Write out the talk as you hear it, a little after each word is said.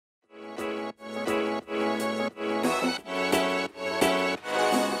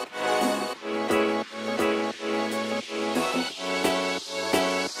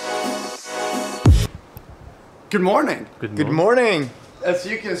Good morning. Good morning. As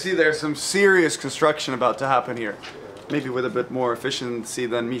you can see, there's some serious construction about to happen here. Maybe with a bit more efficiency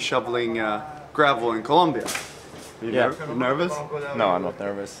than me shoveling gravel in Colombia. You nervous? No, I'm not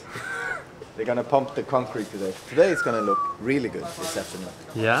nervous. They're gonna pump the concrete today. Today it's gonna look really good this afternoon.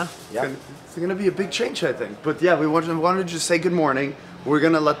 Yeah? Yeah. It's gonna be a big change, I think. But yeah, we wanted to just say good morning. We're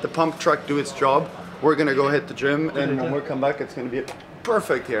gonna let the pump truck do its job. We're gonna go hit the gym, and when we come back, it's gonna be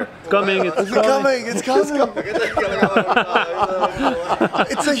perfect here. It's coming, it's coming. It's coming.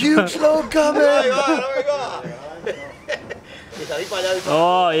 It's a huge load coming.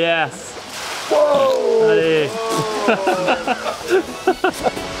 Oh, yes. Whoa! Allez.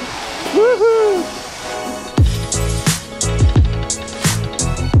 Woohoo!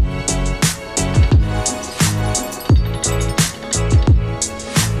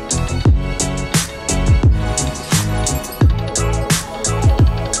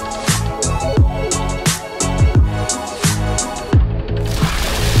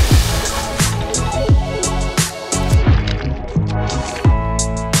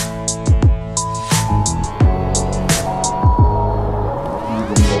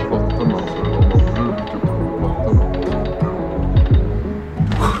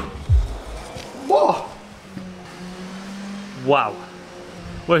 Wow.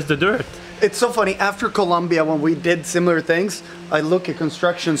 Where's the dirt? It's so funny, after Colombia, when we did similar things, I look at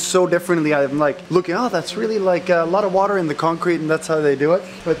construction so differently. I'm like, looking, oh, that's really like a lot of water in the concrete and that's how they do it.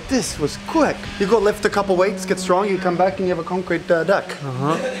 But this was quick. You go lift a couple weights, get strong, you come back and you have a concrete deck.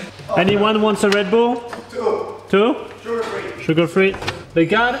 Anyone wants a Red Bull? Two? Sugar-free. Sugar-free. They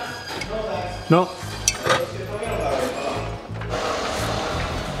got it? No.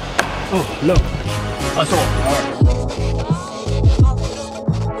 Oh, look. I saw.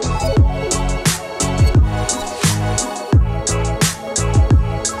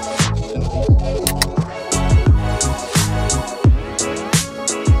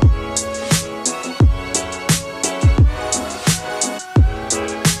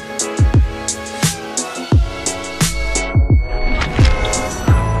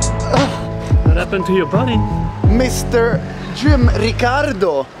 What happened to your body? Mr. Jim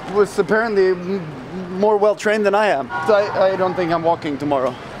Ricardo was apparently more well trained than I am. So I don't think I'm walking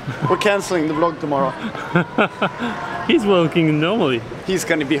tomorrow. We're canceling the vlog tomorrow. He's walking normally. He's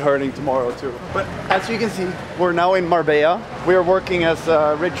gonna be hurting tomorrow too. But as you can see, we're now in Marbella. We are working as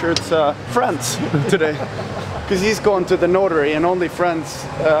Richard's friends today. Because he's going to the notary and only friends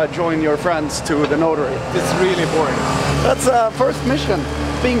join your friends to the notary. It's really boring. That's first mission,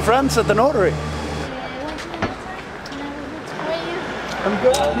 being friends at the notary. I'm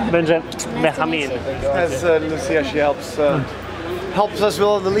good. Benjamin. As Lucia, she helps us with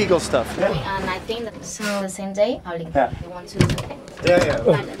all the legal stuff. And I think that so the same day, we want to. Yeah.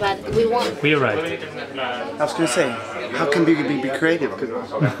 But we want. We're right. I was gonna say, how can we be creative?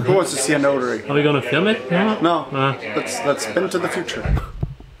 Who wants to see a notary? Are we gonna film it? No. Let's spin to the future.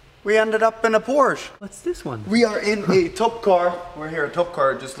 We ended up in a Porsche. What's this one? We are in a Topcar. We're here at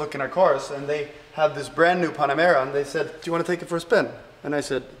Topcar just looking at cars, and they have this brand new Panamera, and they said, "Do you want to take it for a spin?" And I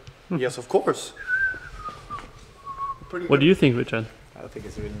said, "Yes, of course." What do you think, Richard? I think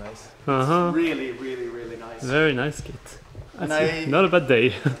it's really nice. Really, really, really nice. Very nice kit. And Not a bad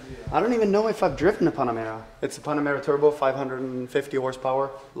day. I don't even know if I've driven a Panamera. It's a Panamera Turbo, 550 horsepower,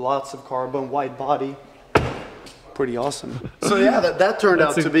 lots of carbon, wide body. Pretty awesome. So yeah, that turned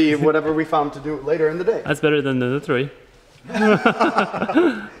out to be whatever we found to do later in the day. That's better than the notary.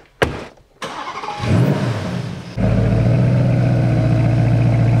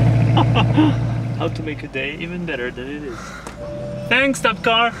 How to make a day even better than it is. Thanks,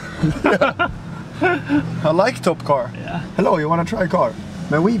 Topcar! I like Topcar. Yeah. Hello, you want to try a car?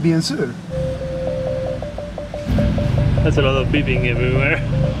 Mais oui, bien sûr. That's a lot of beeping everywhere.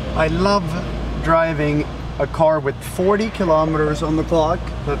 I love driving a car with 40 kilometers on the clock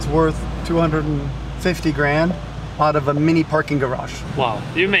that's worth 250 grand out of a mini parking garage. Wow,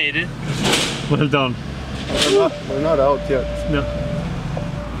 you made it. Well done. We're not out yet. No.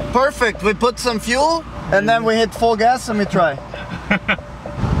 Perfect, we put some fuel and then we hit full gas and we try.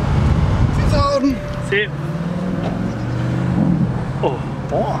 See? Oh.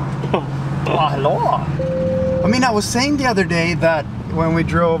 Hello. I mean, I was saying the other day that when we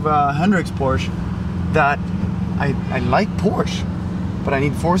drove Hendrik's Porsche, that I like Porsche, but I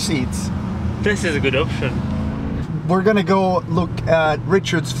need 4 seats. This is a good option. We're gonna go look at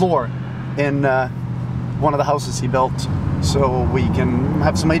Richard's floor in one of the houses he built, so we can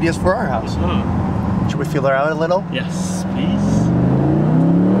have some ideas for our house. Should we feel her out a little? Yes, please.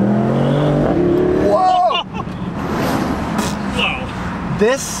 Whoa! Wow.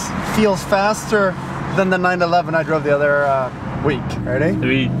 This feels faster than the 911 I drove the other week. Ready?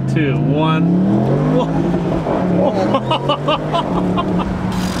 3, 2, 1.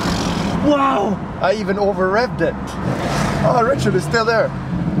 Wow! I even over-revved it. Oh, Richard is still there.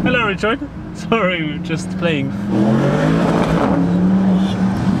 Hello, Richard. Sorry, we're just playing.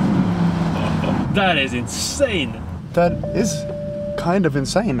 That is insane. That is kind of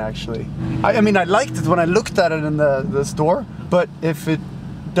insane, actually. I mean, I liked it when I looked at it in the store, but if it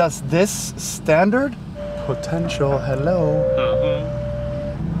does this standard, potential, hello.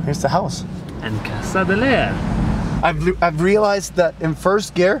 Here's the house. And Casa del Air. I've realized that in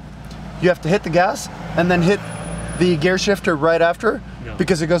first gear, you have to hit the gas and then hit the gear shifter right after,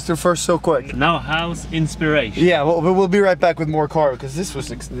 because it goes through first so quick. Now house inspiration. Yeah, well, we'll be right back with more car, because this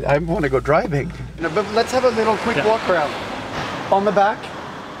was, I want to go driving. No, but let's have a little quick walk around. On the back,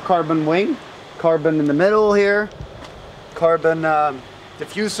 carbon wing, carbon in the middle here, carbon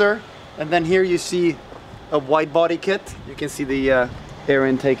diffuser, and then here you see a wide body kit. You can see the air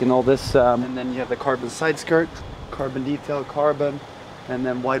intake and all this, and then you have the carbon side skirt, carbon detail, carbon, and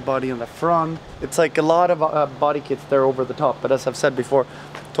then wide body on the front. It's like a lot of body kits there over the top, but as I've said before,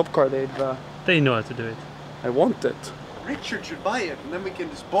 Topcar, they know how to do it. I want it. Richard should buy it, and then we can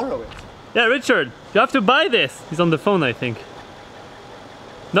just borrow it. Yeah, Richard, you have to buy this. He's on the phone, I think.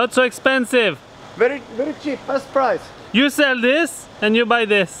 Not so expensive. Very cheap, best price. You sell this, and you buy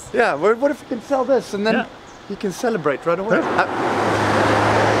this. Yeah, what if we can sell this, and then you can celebrate right away.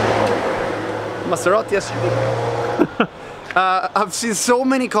 Maserati SUV. I've seen so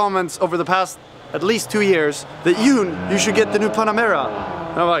many comments over the past at least 2 years that you should get the new Panamera.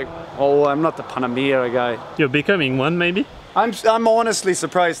 And I'm like, oh, I'm not the Panamera guy. You're becoming one, maybe? I'm honestly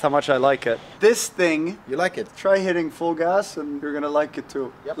surprised how much I like it. This thing, You like it? try hitting full gas and you're gonna like it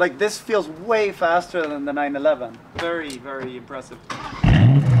too. Yep. Like this feels way faster than the 911. Very, very impressive.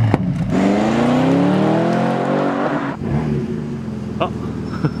 Oh,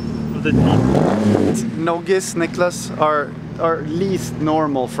 the Nogis, Niklas, our least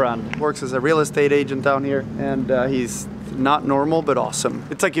normal friend. Works as a real estate agent down here, and he's not normal but awesome.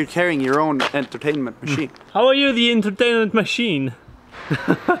 It's like you're carrying your own entertainment machine. How are you, the entertainment machine?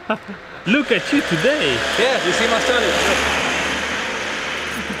 Look at you today. Yeah, you see my study.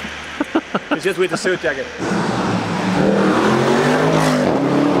 It's just with the suit jacket.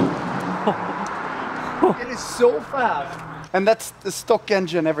 It is so fast. And that's the stock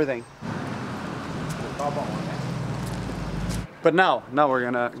engine, everything. But now we're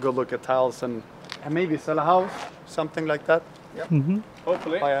gonna go look at tiles and maybe sell a house, something like that. Yep.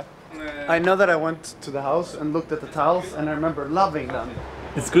 Hopefully. Oh, yeah. I know that I went to the house and looked at the tiles, and I remember loving them.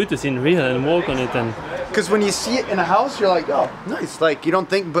 It's good to see in real and walk on it, and Because when you see it in a house, you're like, oh, nice. Like you don't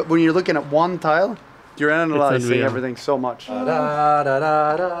think, but when you're looking at one tile, you're analyzing unreal. everything so much.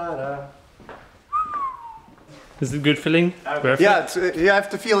 is it a good feeling? Barefoot? Yeah, you have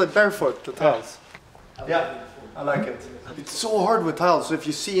to feel it barefoot, the tiles. Yeah, I like it. It's so hard with tiles, so if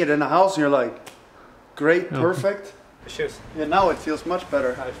you see it in a house and you're like, great, perfect. Shoes. Yeah, now it feels much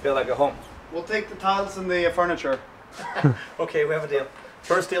better. I feel like a home. We'll take the tiles and the furniture. Okay, we have a deal.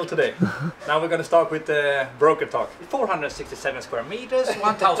 First deal today. Now we're gonna start with the broker talk. 467 square meters,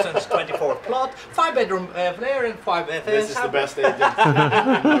 1024 plot, 5-bedroom flare and 5 This is the best agent in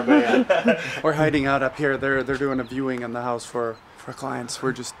Marbella. We're hiding out up here. They're doing a viewing in the house for clients.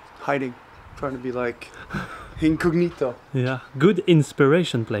 We're just hiding, trying to be like incognito. Yeah, good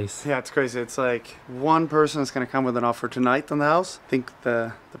inspiration place. Yeah, it's crazy. It's like one person is gonna come with an offer tonight on the house. I think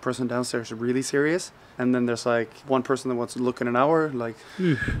the person downstairs is really serious. And then there's like one person that wants to look in an hour. Like,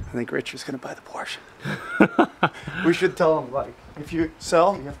 I think Richard's gonna buy the Porsche. We should tell him, like, if you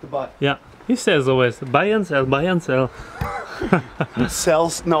sell, you have to buy. Yeah, he says always, buy and sell, buy and sell.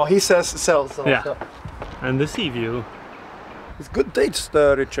 Sells? No, he says sells. Yeah. And the sea view. It's good taste,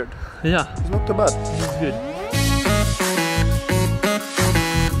 Richard. Yeah, It's not too bad. it's good.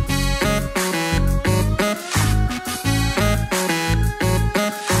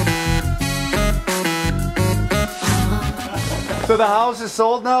 So the house is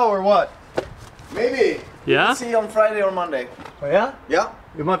sold now, or what? Maybe. Yeah? We'll see on Friday or Monday. Oh yeah? Yeah.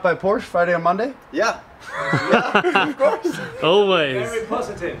 You might buy Porsche Friday or Monday? Yeah. Yeah, of course. Always. Very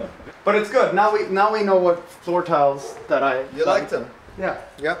positive. But it's good. Now we know what floor tiles that I You like them? Yeah.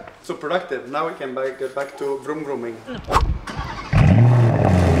 Yeah. So productive. Now we can get back to vroom vrooming.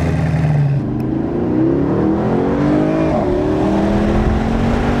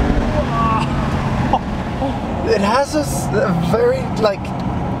 It has a very like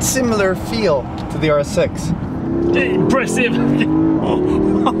similar feel to the RS6. Impressive!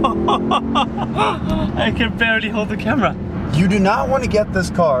 I can barely hold the camera. You do not want to get this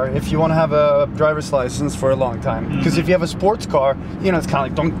car if you want to have a driver's license for a long time. Because if you have a sports car, you know, it's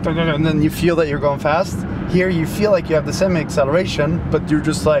kind of like dunk, dunk, dunk, and then you feel that you're going fast. Here you feel like you have the semi-acceleration, but you're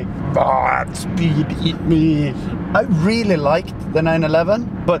just like, speed, eat me. I really liked the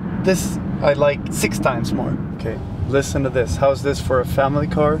 911, but this I like 6 times more. Okay, listen to this. How's this for a family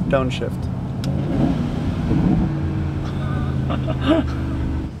car downshift?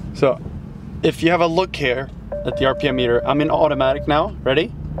 So, if you have a look here at the RPM meter, I'm in automatic now.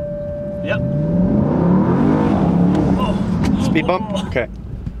 Ready? Yeah. Speed bump. Okay.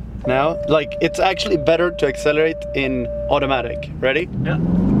 Now, like, it's actually better to accelerate in automatic. Ready? Yeah.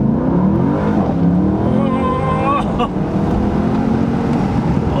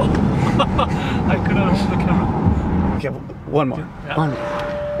 I couldn't hold the camera. Okay, one more. Yeah. One more.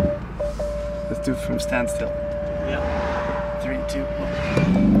 Let's do it from standstill. Yeah. 3, 2,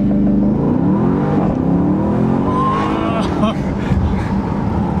 1.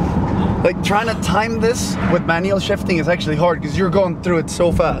 Like, trying to time this with manual shifting is actually hard because you're going through it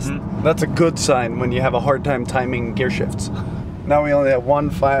so fast. That's a good sign when you have a hard time timing gear shifts. Now we only have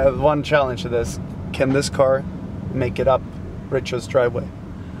one challenge to this. Can this car make it up Richard's driveway?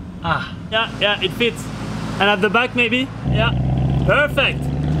 Ah, yeah, it fits. And at the back maybe? Yeah, perfect.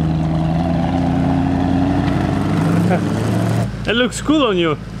 It looks cool on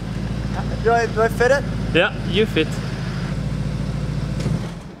you. Do I fit it? Yeah, you fit.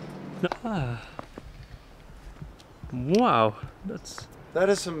 Ah. Wow, That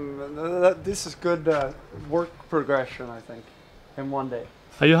is some. This is good work progression, I think, in one day.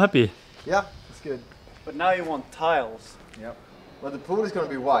 Are you happy? Yeah, it's good. But now you want tiles. Yep. Well, the pool is going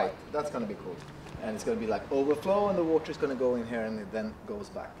to be white. That's going to be cool. And it's going to be like overflow, and the water is going to go in here, and it then goes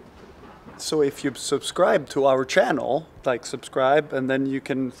back. So if you subscribe to our channel, like subscribe, and then you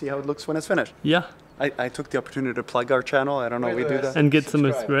can see how it looks when it's finished. Yeah. I took the opportunity to plug our channel. I don't know, we do that. And get some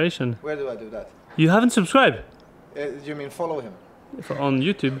Subscribe. inspiration. Where do I do that? You haven't subscribed You mean follow him? On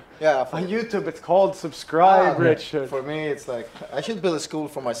YouTube? Yeah. On YouTube, it's called subscribe, Ah, Richard. For me, it's like I should build a school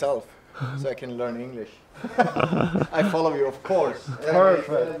for myself so I can learn English. I follow you, of course.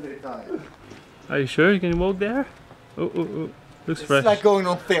 Perfect. Every time. Are you sure you can walk there? Oh. Looks It's fresh. like going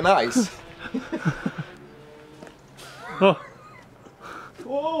on thin ice. Oh,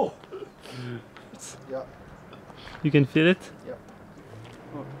 Whoa! Yeah. you can feel it?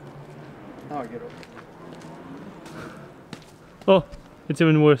 Now I get over. Oh, it's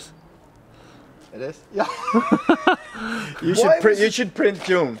even worse. It is? Yeah. You should print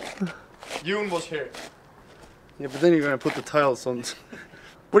June. June was here. Yeah, but then you're gonna put the tiles on.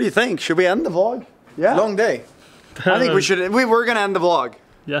 What do you think? Should we end the vlog? Yeah. Long day. I think we should. We're gonna end the vlog.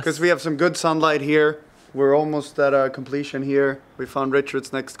 Yes. Because we have some good sunlight here. We're almost at completion here. We found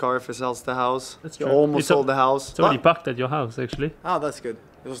Richard's next car if he sells the house. That's He true. almost sold the house. It's already packed at your house, actually. Oh, that's good.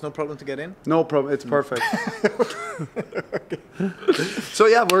 There was no problem to get in? No problem. It's perfect. So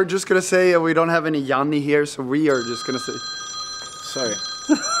yeah, we're just gonna say we don't have any Yanni here, so we are just gonna say. Sorry.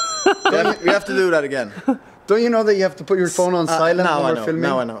 we have to do that again. Don't you know that you have to put your phone on silent now when I we're know. filming?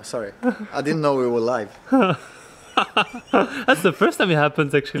 Now I know. Sorry. I didn't know we were live. That's the first time it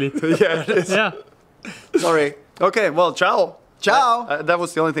happens, actually. Yeah, it is. Yeah. Sorry. Okay, well, ciao. Ciao. That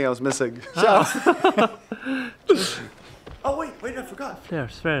was the only thing I was missing. Ciao. Oh wait, I forgot.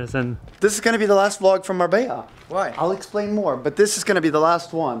 Flares, and This is gonna be the last vlog from Marbella. Why? I'll explain more, but this is gonna be the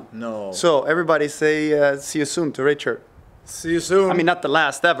last one. No. So everybody say see you soon to Richard. See you soon. I mean, not the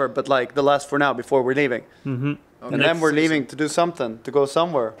last ever, but like the last for now before we're leaving. mm-hmm. And then we're leaving to do something, to go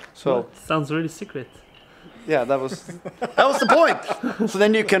somewhere. So sounds really secret. yeah, that was the point. So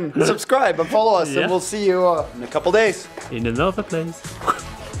then you can subscribe and follow us, Yeah. and we'll see you in a couple days. In another place.